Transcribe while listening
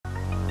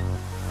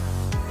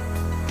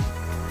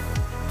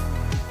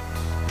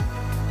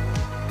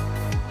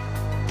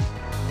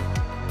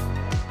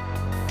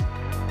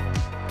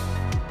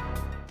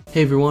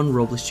Hey everyone,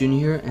 Robles Jr.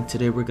 here, and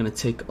today we're going to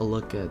take a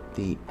look at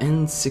the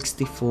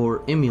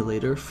N64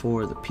 emulator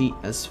for the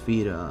PS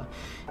Vita.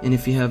 And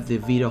if you have the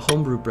Vita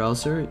homebrew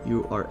browser,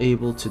 you are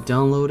able to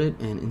download it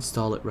and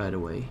install it right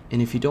away.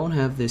 And if you don't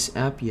have this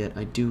app yet,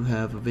 I do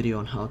have a video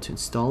on how to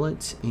install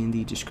it in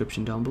the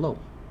description down below.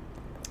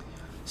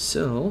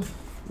 So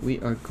we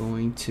are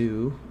going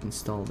to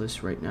install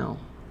this right now.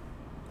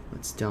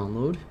 Let's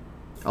download.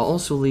 I'll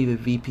also leave a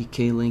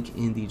VPK link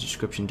in the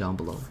description down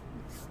below.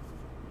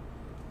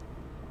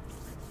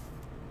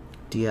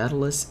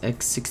 Daedalus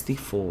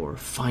X64,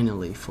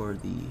 finally, for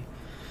the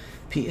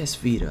PS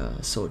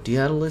Vita. So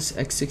Daedalus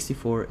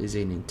X64 is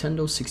a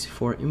Nintendo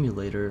 64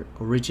 emulator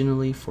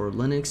originally for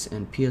Linux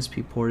and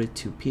PSP ported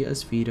to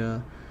PS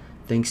Vita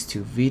thanks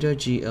to Vita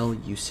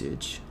GL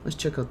usage. Let's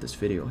check out this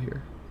video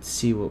here. Let's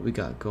see what we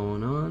got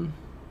going on.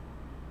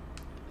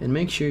 And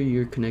make sure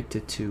you're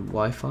connected to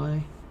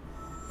Wi-Fi.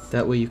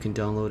 That way you can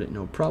download it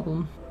no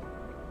problem.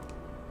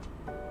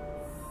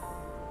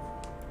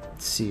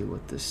 Let's see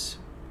what this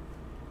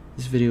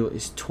video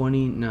is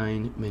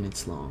 29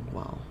 minutes long.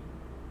 Wow.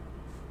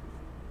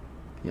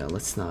 Yeah,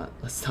 let's not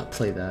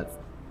play that.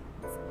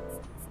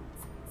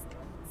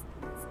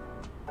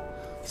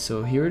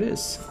 So here it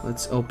is.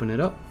 Let's open it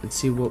up and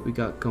see what we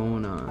got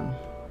going on.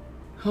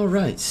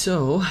 Alright,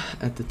 so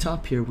at the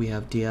top here we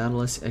have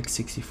Daedalus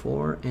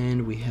X64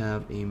 and we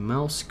have a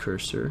mouse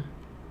cursor,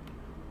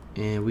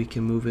 and we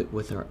can move it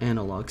with our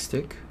analog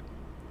stick,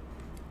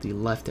 the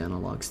left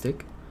analog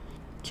stick.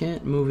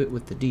 Can't move it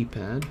with the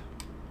D-pad.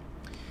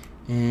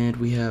 And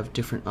we have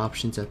different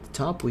options at the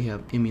top. We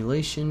have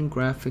emulation,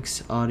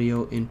 graphics,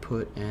 audio,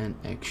 input, and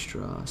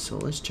extra. So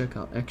let's check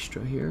out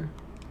extra here.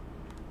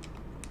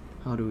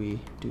 How do we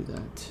do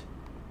that?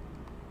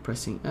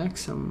 Pressing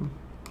X, I'm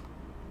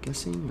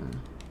guessing, or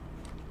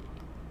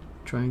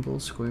triangle,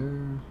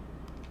 square.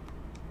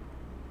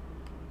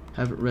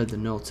 Haven't read the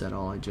notes at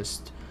all. I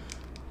just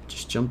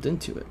jumped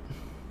into it.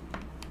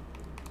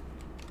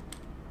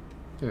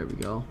 There we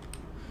go.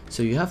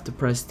 So you have to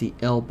press the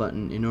L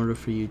button in order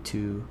for you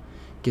to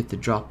get the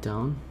drop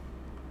down.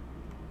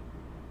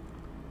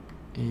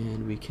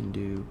 And we can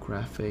do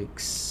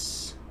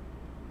graphics.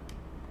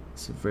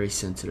 It's very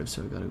sensitive,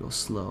 so I gotta go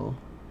slow.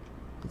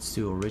 Let's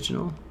do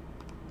original.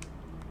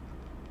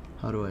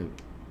 How do I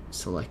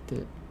select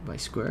it? By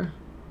square?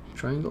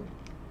 Triangle?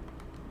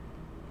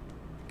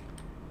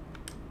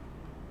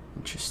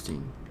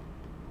 Interesting.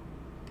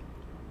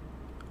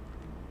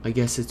 I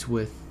guess it's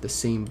with the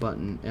same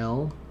button,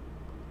 L.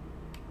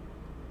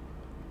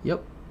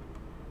 Yep.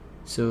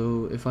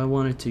 So if I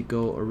wanted to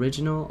go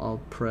original, I'll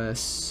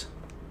press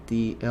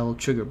the L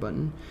trigger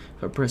button.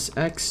 If I press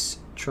X,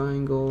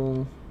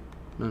 triangle,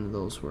 none of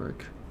those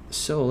work.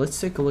 So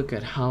let's take a look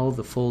at how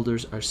the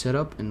folders are set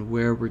up and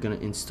where we're going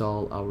to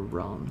install our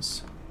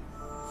ROMs.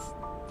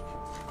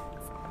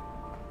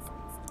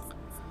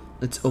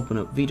 Let's open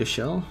up Vita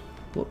Shell.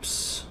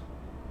 Whoops.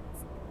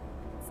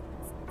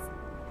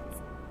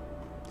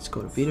 Let's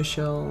go to Vita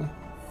Shell.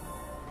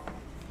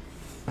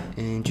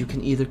 And you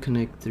can either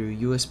connect through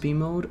USB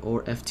mode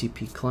or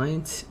FTP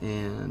client,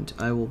 and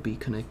I will be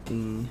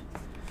connecting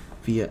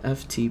via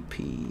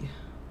FTP.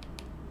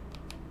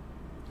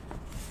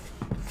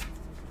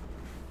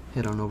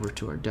 Head on over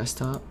to our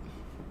desktop,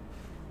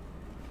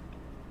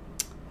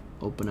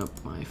 open up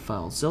my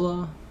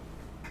FileZilla.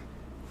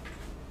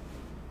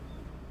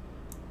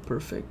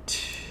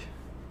 Perfect.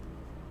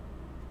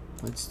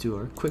 Let's do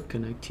our quick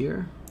connect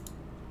here.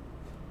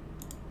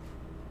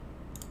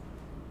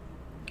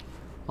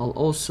 I'll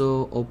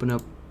also open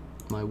up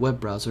my web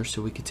browser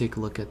so we can take a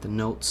look at the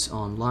notes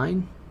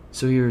online.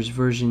 So here's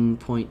version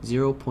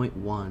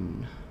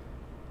 0.0.1.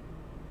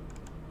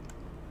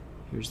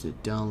 Here's the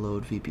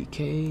download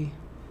VPK.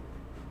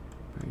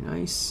 Very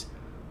nice.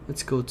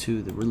 Let's go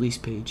to the release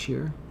page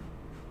here.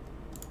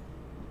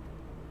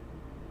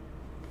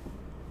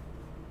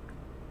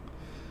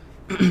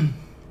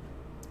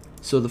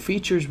 So the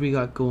features we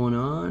got going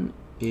on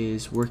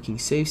is working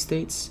save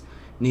states,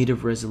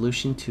 native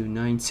resolution to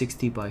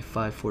 960 by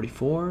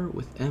 544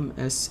 with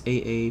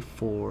MSAA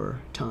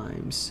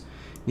 4x,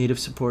 native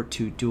support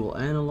to dual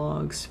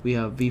analogs. We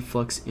have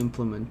VFlux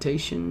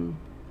implementation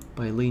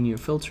by linear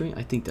filtering.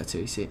 I think that's how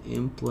you say it,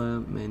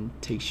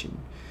 implementation.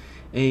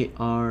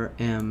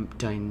 ARM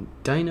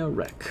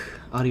Dynarec,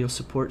 audio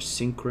support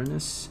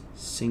synchronous.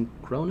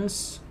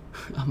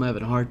 I'm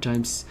having a hard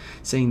time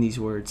saying these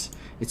words.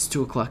 It's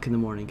 2 o'clock in the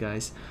morning,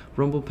 guys.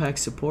 Rumble Pack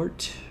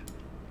support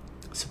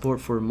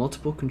for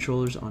multiple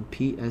controllers on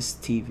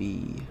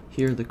PSTV.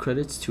 Here are the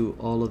credits to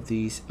all of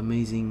these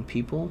amazing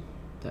people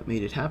that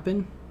made it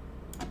happen.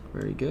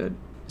 Very good.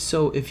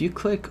 So if you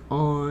click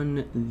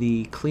on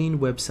the clean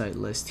website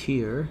list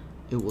here,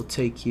 it will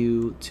take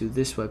you to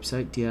this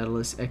website,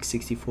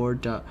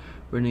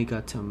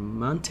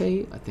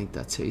 daedalusx64.renegatamante. I think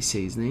that's how you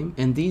say his name.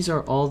 And these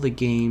are all the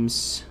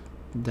games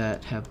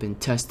that have been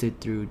tested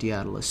through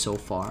Daedalus so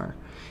far.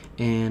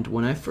 And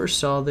when I first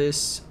saw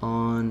this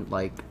on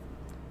like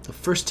the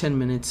first 10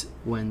 minutes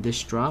when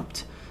this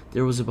dropped,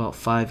 there was about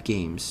 5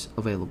 games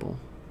available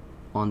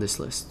on this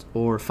list,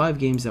 or 5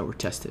 games that were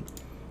tested.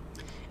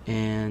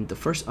 And the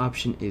first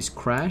option is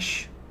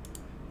crash.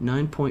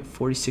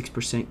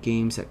 9.46%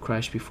 games that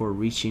crash before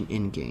reaching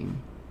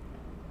in-game.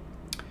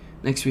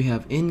 Next we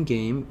have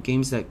in-game,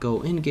 games that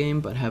go in-game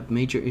but have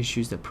major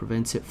issues that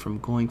prevents it from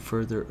going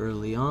further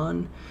early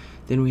on.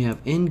 Then we have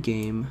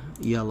in-game,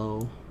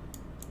 yellow,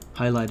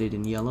 highlighted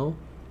in yellow.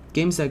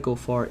 Games that go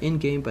far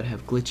in-game but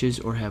have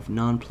glitches or have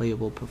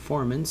non-playable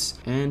performance.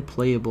 And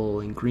playable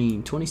in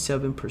green,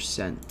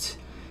 27%.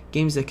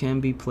 Games that can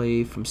be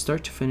played from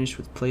start to finish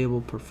with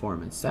playable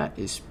performance. That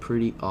is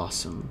pretty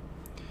awesome.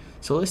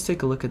 So let's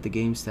take a look at the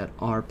games that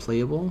are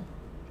playable.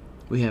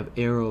 We have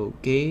Arrow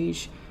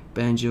Gauge,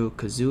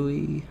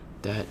 Banjo-Kazooie,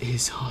 that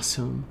is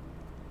awesome.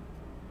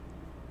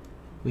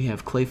 We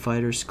have Clay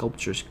Fighter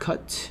Sculptures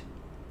Cut,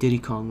 Diddy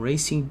Kong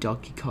Racing,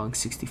 Donkey Kong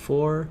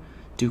 64,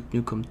 Duke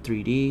Nukem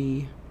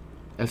 3D,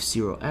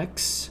 F-Zero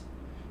X,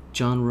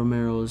 John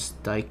Romero's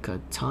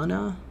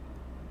Daikatana,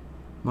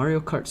 Mario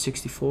Kart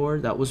 64,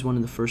 that was one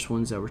of the first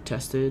ones that were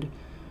tested,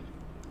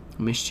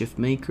 Mischief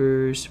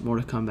Makers,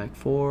 Mortal Kombat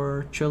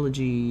 4,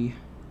 Trilogy,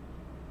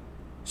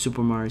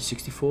 Super Mario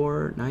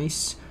 64,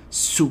 nice,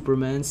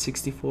 Superman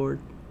 64,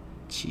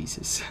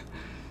 Jesus,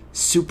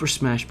 Super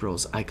Smash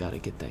Bros, I gotta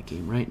get that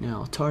game right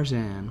now,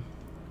 Tarzan,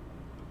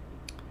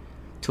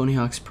 Tony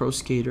Hawk's Pro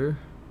Skater,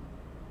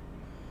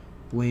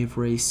 Wave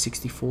Race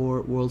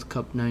 64, World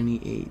Cup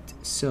 98.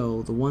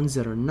 So the ones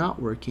that are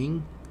not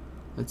working,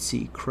 let's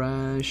see,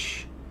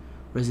 Crash,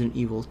 Resident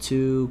Evil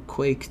 2,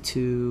 Quake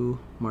 2,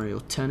 Mario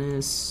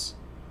Tennis,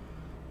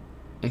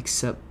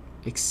 Except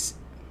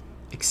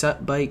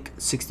Bike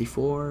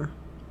 64.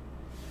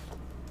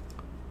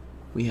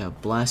 We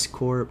have Blast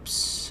Corps,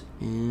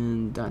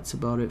 and that's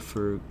about it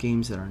for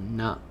games that are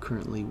not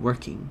currently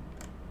working.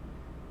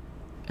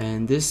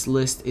 And this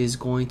list is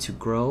going to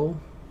grow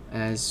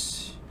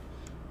as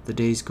the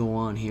days go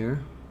on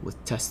here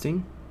with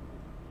testing.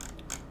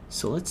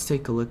 So let's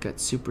take a look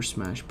at Super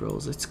Smash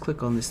Bros. Let's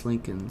click on this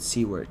link and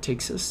see where it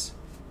takes us.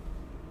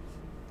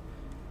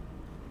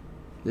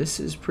 This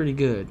is pretty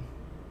good.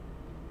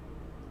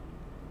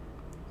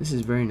 This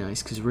is very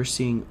nice because we're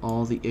seeing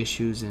all the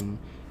issues and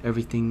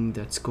everything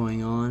that's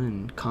going on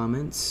and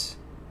comments.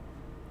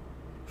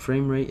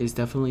 Frame rate is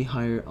definitely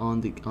higher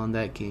on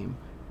that game.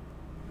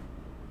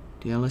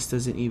 DLS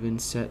doesn't even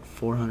set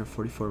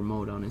 444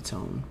 mode on its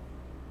own.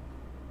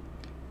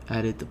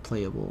 Added the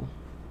playable.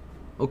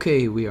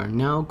 Okay, we are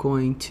now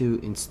going to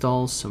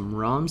install some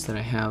ROMs that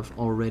I have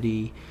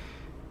already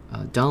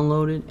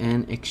downloaded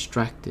and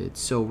extracted.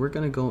 So we're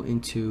going to go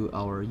into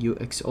our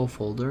UXO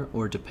folder,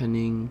 or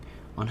depending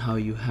on how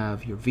you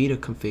have your Vita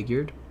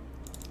configured,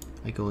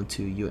 I go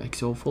into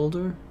UXO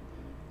folder.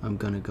 I'm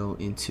going to go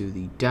into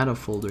the data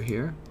folder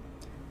here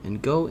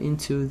and go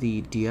into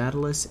the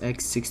Daedalus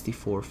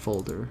X64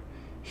 folder.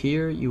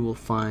 Here you will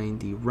find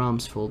the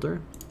ROMs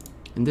folder,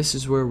 and this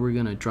is where we're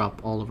going to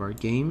drop all of our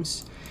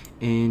games.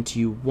 And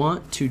you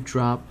want to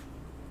drop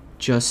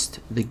just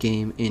the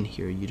game in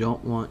here. You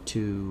don't want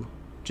to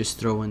just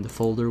throw in the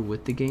folder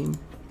with the game,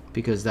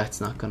 because that's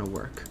not going to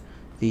work.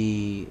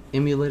 The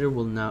emulator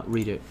will not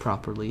read it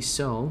properly.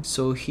 So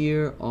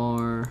here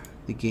are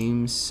the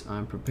games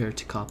I'm prepared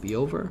to copy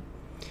over.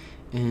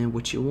 And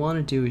what you want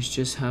to do is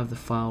just have the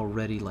file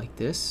ready like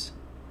this.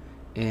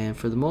 And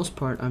for the most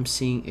part, I'm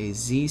seeing a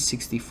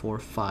Z64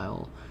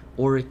 file,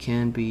 or it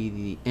can be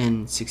the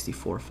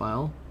N64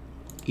 file.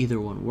 Either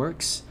one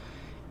works.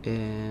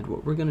 And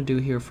what we're going to do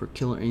here for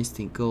Killer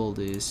Instinct Gold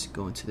is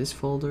go into this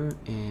folder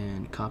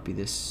and copy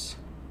this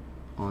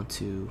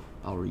onto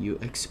our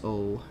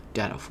UXO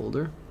data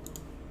folder.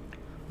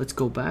 Let's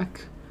go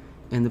back,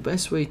 and the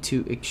best way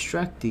to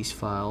extract these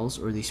files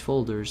or these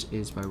folders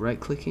is by right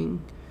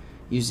clicking.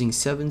 Using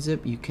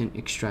 7-zip you can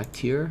extract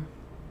here,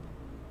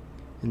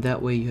 and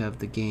that way you have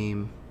the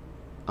game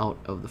out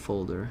of the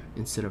folder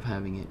instead of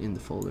having it in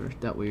the folder.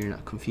 That way you're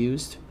not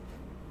confused.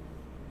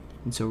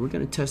 And so we're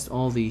going to test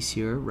all these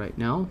here right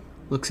now.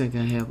 Looks like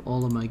I have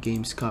all of my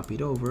games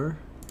copied over,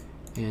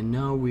 and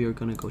now we are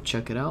going to go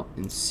check it out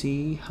and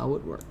see how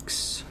it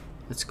works.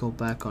 Let's go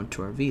back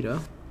onto our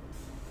Vita,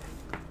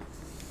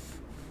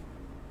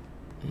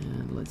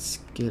 and let's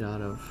get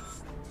out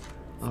of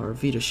our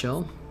Vita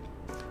shell.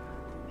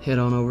 Head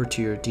on over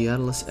to your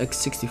Daedalus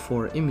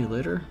X64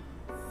 emulator,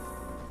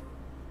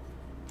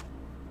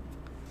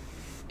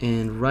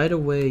 and right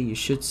away you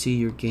should see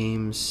your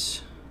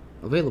games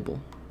available.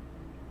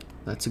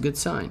 That's a good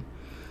sign.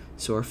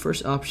 So our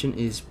first option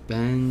is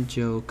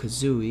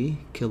Banjo-Kazooie,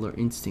 Killer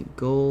Instinct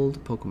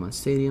Gold, Pokemon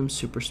Stadium,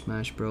 Super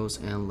Smash Bros,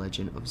 and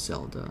Legend of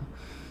Zelda.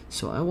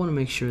 So I want to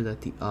make sure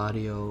that the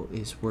audio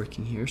is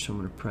working here, so I'm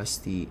going to press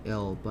the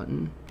L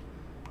button,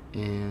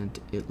 and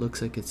it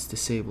looks like it's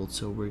disabled,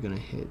 so we're going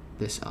to hit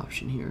this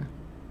option here.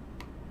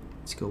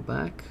 Let's go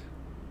back,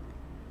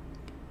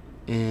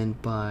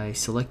 and by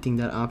selecting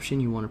that option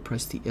you want to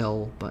press the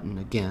L button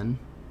again,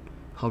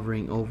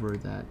 hovering over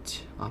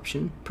that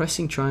option.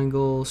 Pressing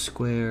triangle,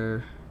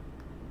 square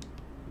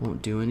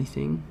won't do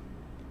anything.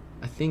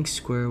 I think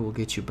square will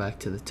get you back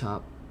to the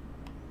top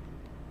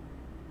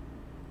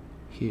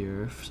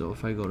here. So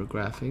if I go to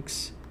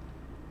graphics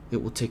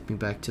it will take me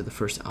back to the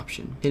first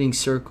option. Hitting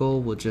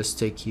circle will just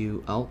take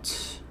you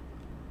out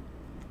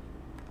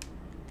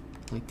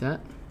like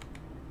that.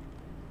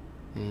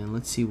 And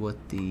let's see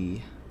what the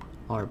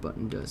R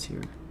button does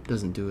here.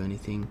 Doesn't do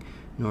anything,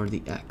 nor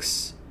the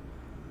X.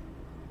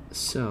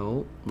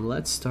 So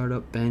let's start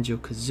up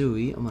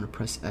Banjo-Kazooie. I'm gonna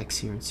press X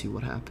here and see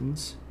what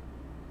happens.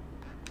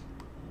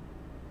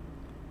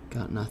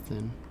 Got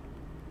nothing.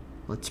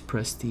 Let's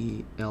press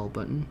the L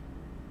button.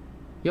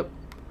 Yep,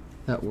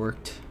 that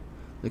worked.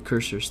 The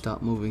cursor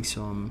stopped moving,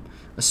 so I'm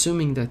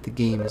assuming that the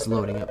game is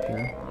loading up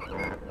here.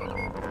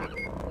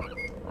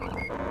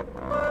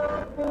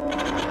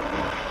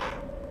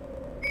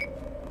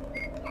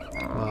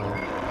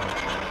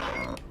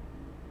 Wow.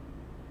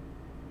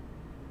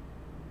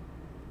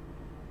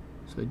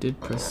 So I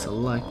did press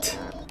select.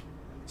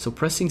 So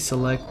pressing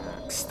select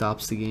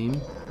stops the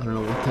game. I don't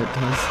know what that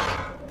does.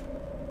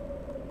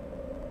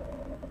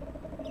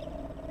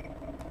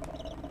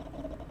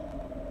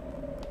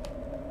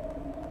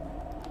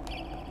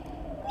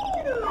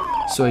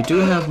 So I do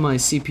have my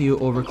CPU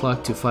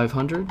overclocked to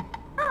 500.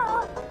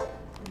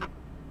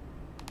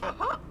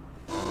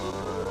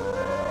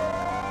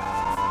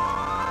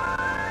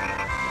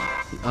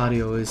 The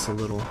audio is a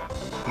little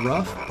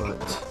rough,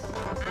 but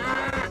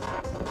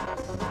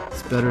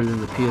it's better than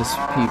the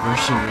PSP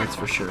version, that's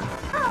for sure.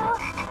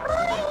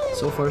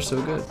 So far so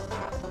good.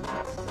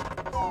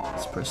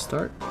 Let's press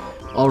start.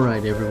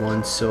 Alright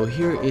everyone, so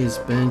here is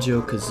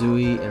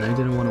Banjo-Kazooie, and I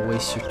didn't want to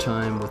waste your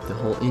time with the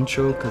whole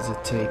intro because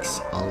it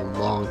takes a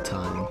long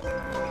time.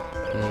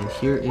 And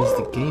here is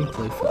the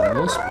gameplay for the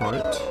most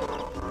part.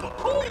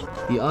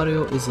 The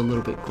audio is a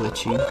little bit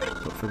glitchy,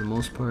 but for the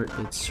most part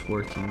it's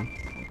working.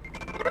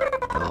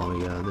 Oh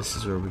yeah, this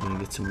is where we're going to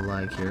get some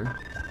lag here.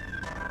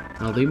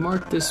 Now they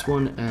marked this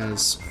one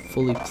as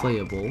fully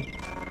playable.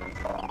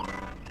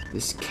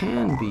 This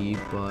can be,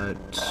 but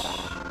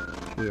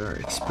we are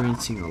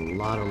experiencing a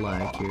lot of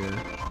lag here,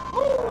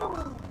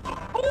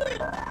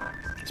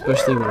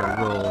 especially when I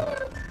roll.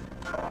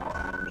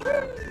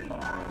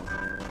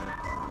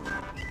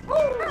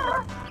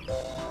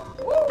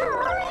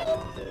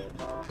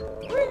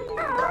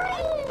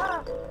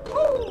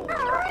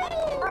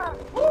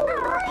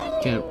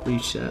 Can't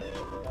reach that.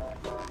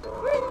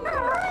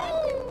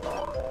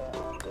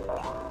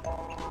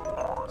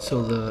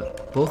 So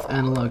both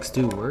analogs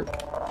do work.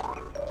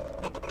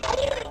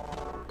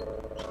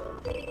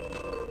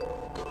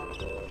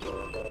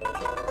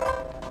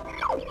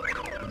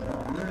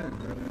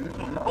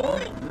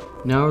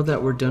 Now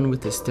that we're done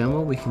with this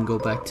demo, we can go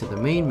back to the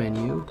main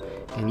menu,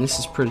 and this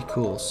is pretty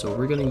cool. So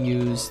we're going to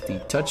use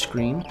the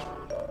touchscreen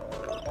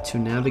to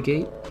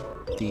navigate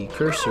the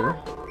cursor,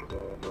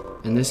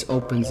 and this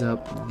opens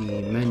up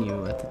the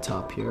menu at the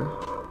top here.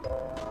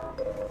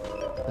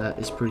 That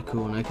is pretty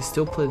cool, and I can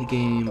still play the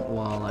game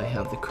while I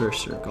have the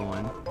cursor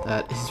going.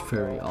 That is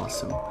very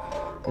awesome.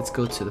 Let's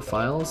go to the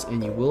files,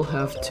 and you will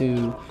have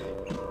to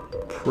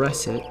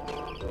press it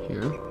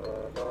here.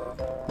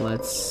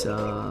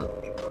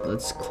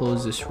 Let's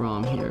close this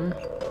ROM here.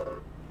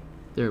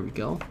 There we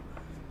go.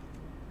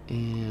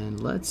 And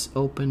let's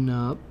open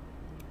up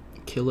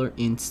Killer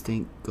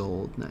Instinct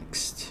Gold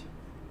next.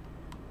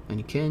 And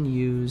you can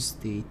use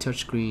the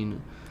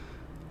touchscreen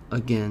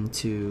again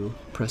to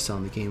press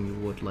on the game you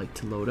would like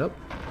to load up.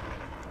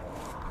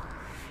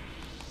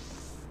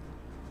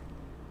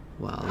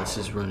 Wow, this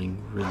is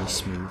running really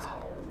smooth.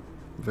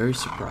 Very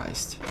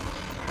surprised.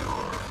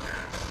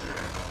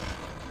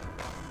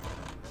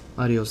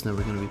 Audio's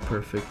never going to be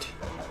perfect.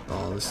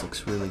 Oh, this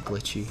looks really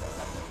glitchy.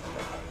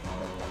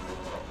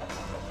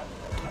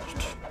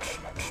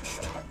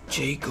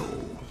 Jago.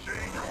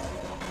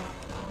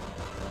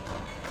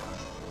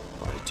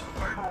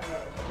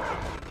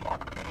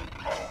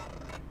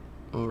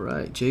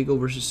 Alright, Jago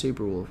versus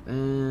Saberwolf,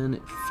 and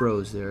it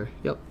froze there.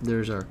 Yep,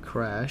 there's our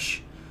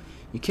crash.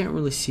 You can't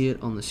really see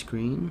it on the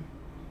screen,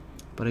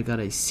 but I got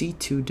a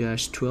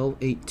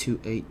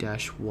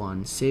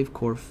C2-12828-1 save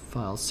core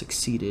file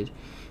succeeded,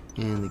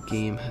 and the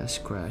game has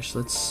crashed.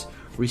 Let's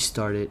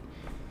restart it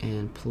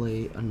and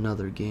play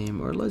another game,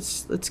 or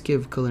let's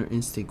give Killer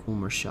Instinct one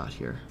more shot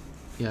here.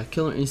 Yeah,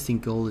 Killer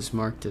Instinct Gold is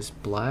marked as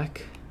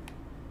black,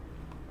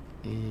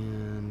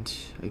 and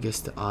I guess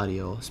the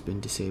audio has been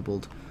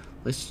disabled.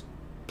 Let's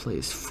play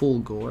as full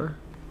gore,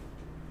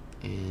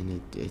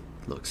 and it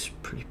looks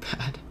pretty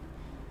bad.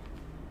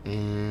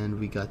 And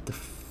we got the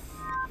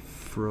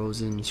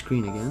frozen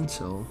screen again,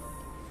 so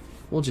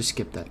we'll just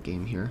skip that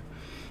game here.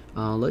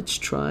 Let's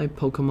try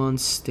Pokemon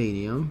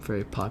Stadium,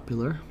 very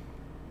popular.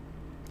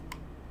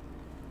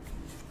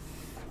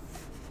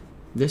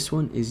 This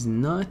one is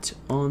not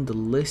on the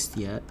list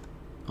yet,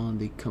 on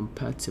the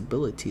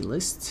compatibility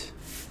list,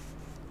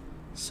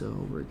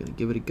 so we're gonna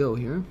give it a go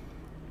here.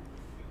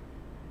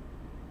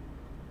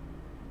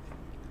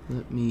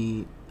 Let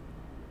me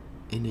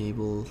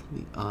enable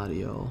the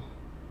audio.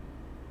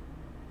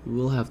 We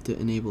will have to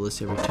enable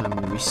this every time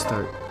we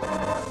restart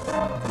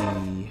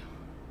the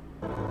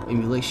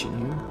emulation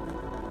here.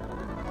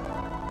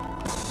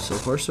 So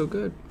far so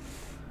good.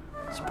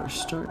 Let's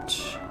press start.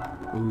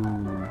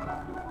 Ooh.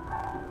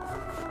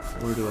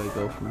 Where do I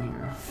go from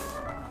here?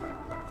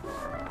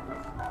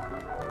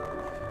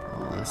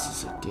 Oh, this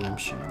is a damn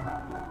shame.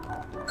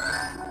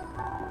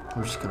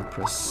 I'm just gonna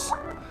press.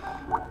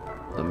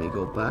 Let me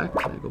go back.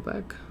 Can I go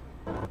back?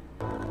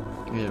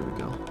 There we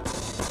go.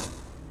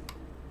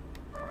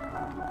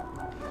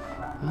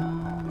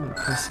 I'm gonna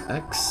press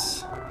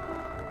X.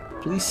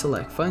 Please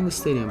select. Find the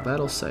stadium,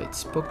 battle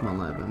sites, Pokemon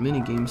Lab, and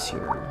mini games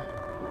here.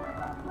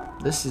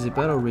 This is a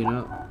battle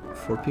arena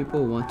for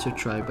people who want to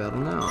try battle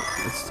now.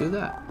 Let's do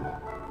that.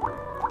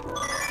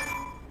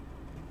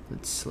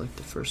 Let's select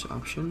the first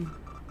option.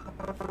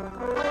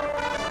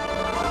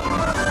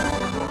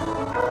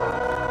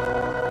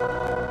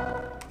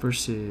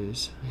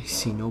 Versus, I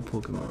see no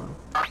Pokemon.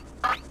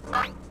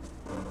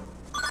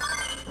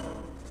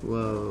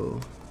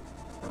 Whoa.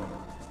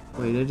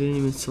 Wait, I didn't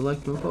even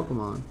select no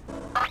Pokemon.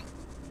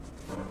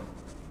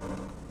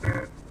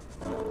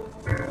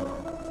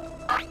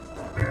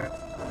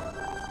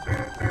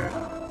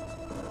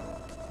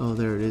 Oh,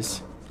 there it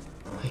is.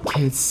 I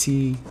can't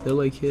see. They're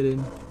like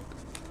hidden.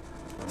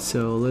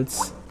 So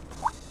let's...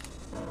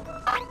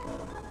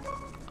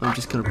 I'm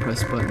just gonna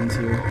press buttons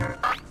here.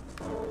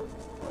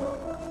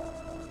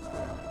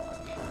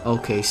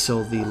 Okay,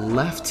 so the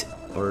left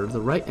or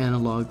the right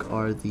analog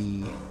are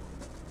the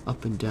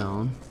up and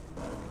down.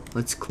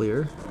 Let's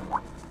clear.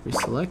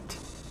 Reselect.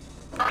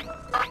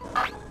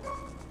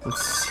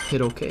 Let's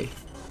hit OK.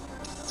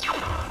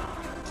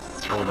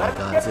 Oh my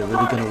god, is it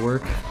really gonna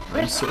work?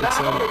 I'm so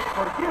excited.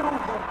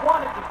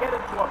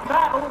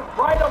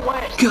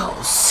 Go,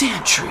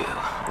 Sandshrew!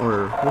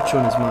 Or which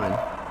one is mine?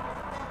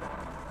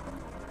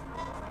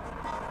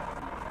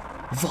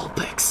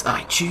 Vulpix,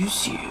 I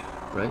choose you,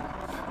 right?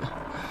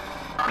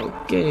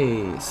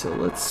 Okay, so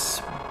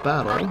let's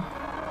battle.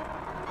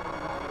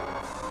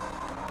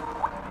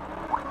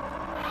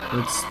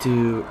 Let's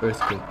do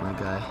Earthquake, my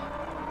guy.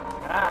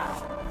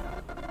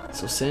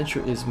 So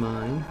Sandshrew is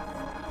mine.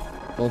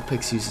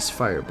 Vulpix uses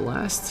Fire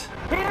Blast.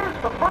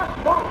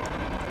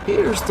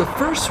 Here's the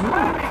first move.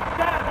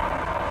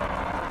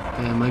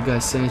 And my guy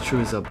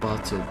Sandshrew is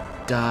about to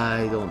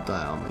die. Don't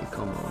die on me.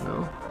 Come on,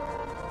 no.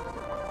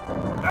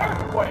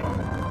 Earthquake.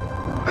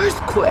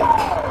 Earthquake.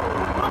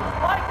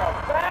 Looks like a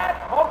bad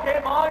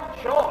Pokemon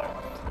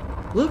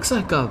choice. Looks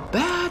like a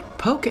bad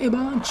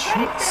Pokemon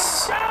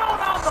choice. Down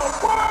on the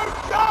word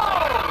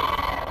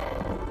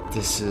go.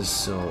 This is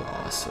so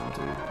awesome,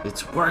 dude.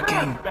 It's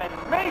working. There's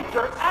been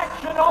major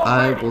action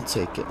I already. will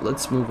take it.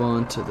 Let's move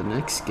on to the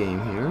next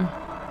game here.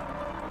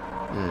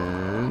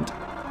 And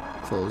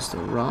close the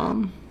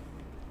ROM.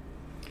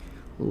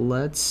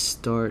 Let's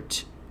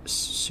start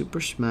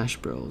Super Smash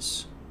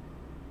Bros.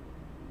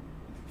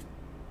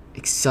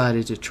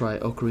 Excited to try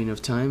Ocarina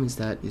of Time, as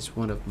that is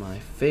one of my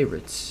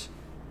favorites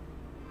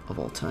of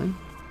all time.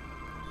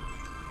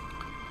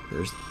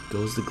 There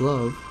goes the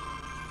glove.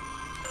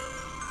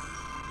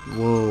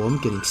 Whoa, I'm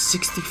getting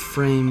 60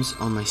 frames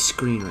on my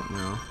screen right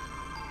now.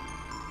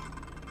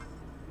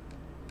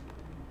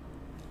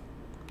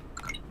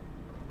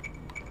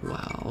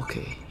 Wow,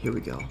 okay, here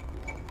we go.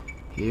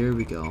 Here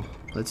we go.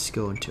 Let's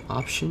go into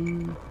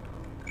option.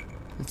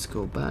 Let's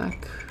go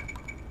back.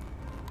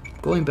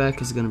 Going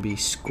back is going to be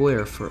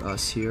square for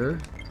us here.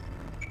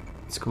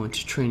 Let's go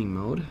into training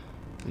mode.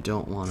 I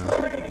don't want to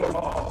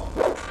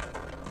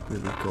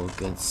really go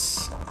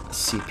against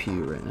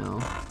CPU right now.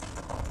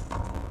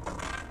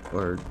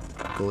 Or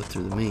go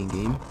through the main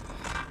game.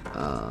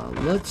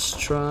 Let's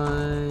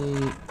try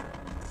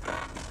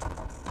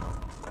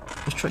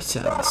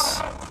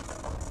Samus.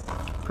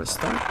 Press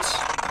start.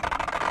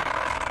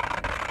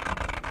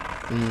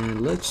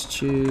 And let's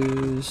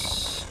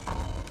choose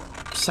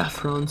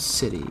Saffron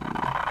City.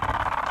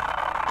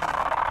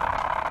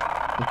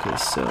 Okay,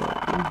 so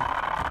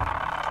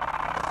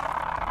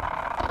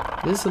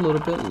this is a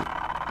little bit.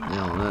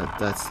 No,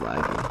 that's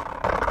laggy.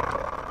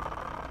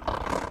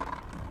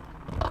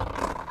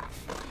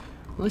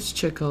 Let's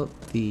check out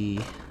the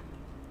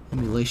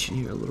emulation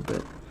here a little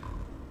bit.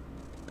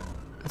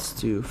 Let's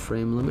do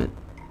frame limit.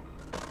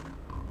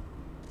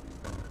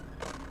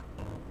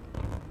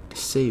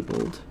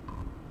 Disabled.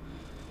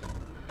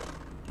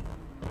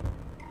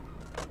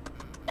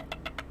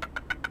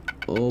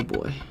 Oh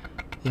boy.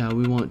 Yeah,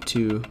 we want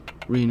to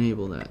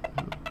re-enable that.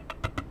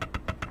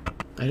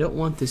 I don't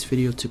want this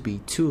video to be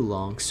too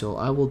long, so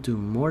I will do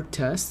more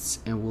tests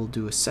and we'll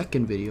do a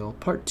second video,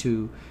 part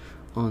 2,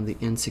 on the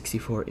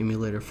N64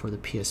 emulator for the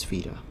PS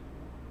Vita.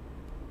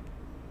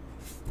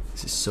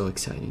 This is so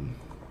exciting.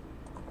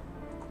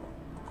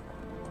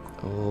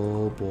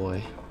 Oh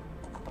boy.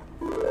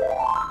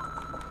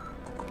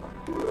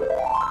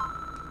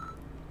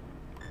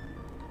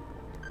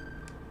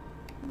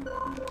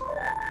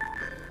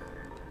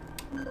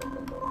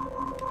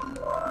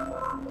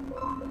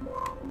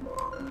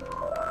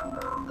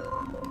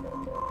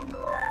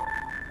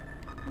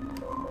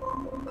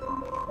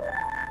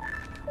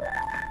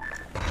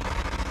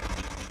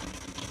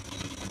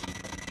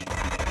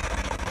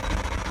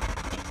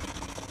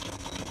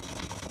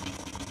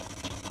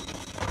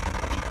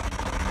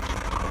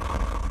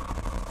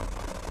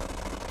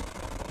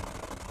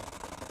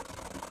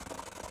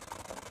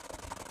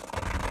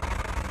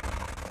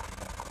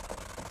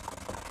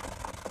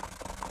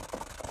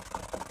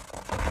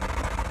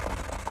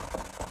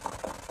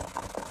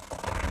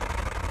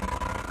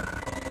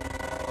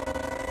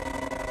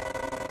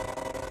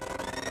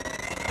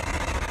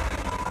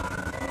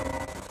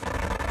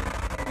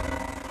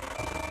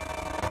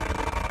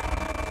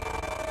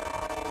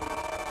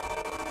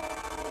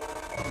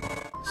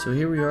 So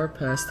here we are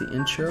past the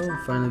intro.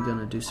 I'm finally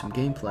gonna do some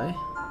gameplay.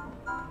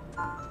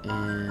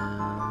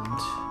 And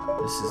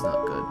this is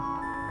not good.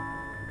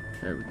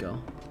 There we go.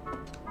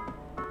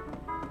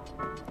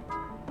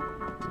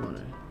 I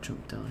wanna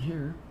jump down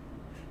here.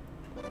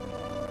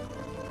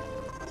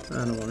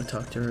 I don't want to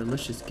talk to her.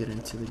 Let's just get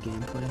into the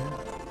gameplay here.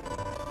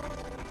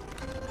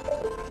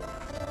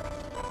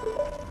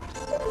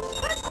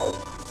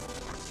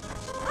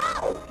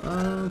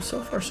 So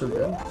far so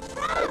good.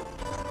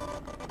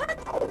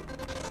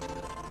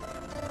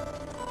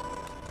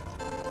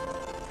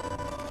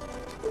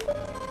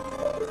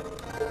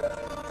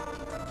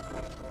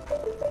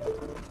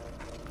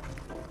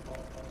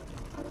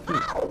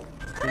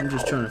 I'm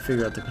just trying to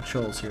figure out the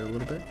controls here a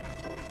little bit.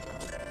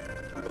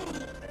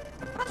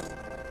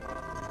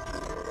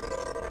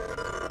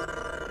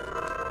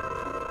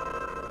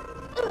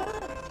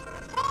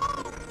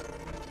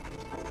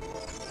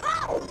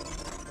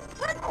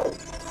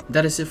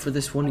 That is it for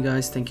this one,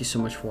 guys. Thank you so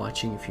much for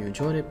watching. If you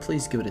enjoyed it,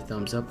 please give it a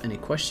thumbs up. Any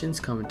questions,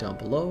 comment down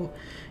below.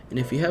 And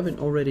if you haven't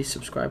already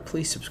subscribed,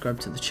 please subscribe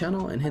to the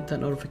channel and hit that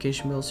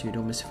notification bell so you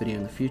don't miss a video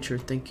in the future.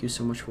 Thank you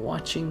so much for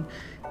watching.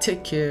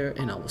 Take care,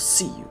 and I will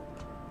see you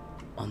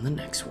on the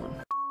next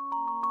one.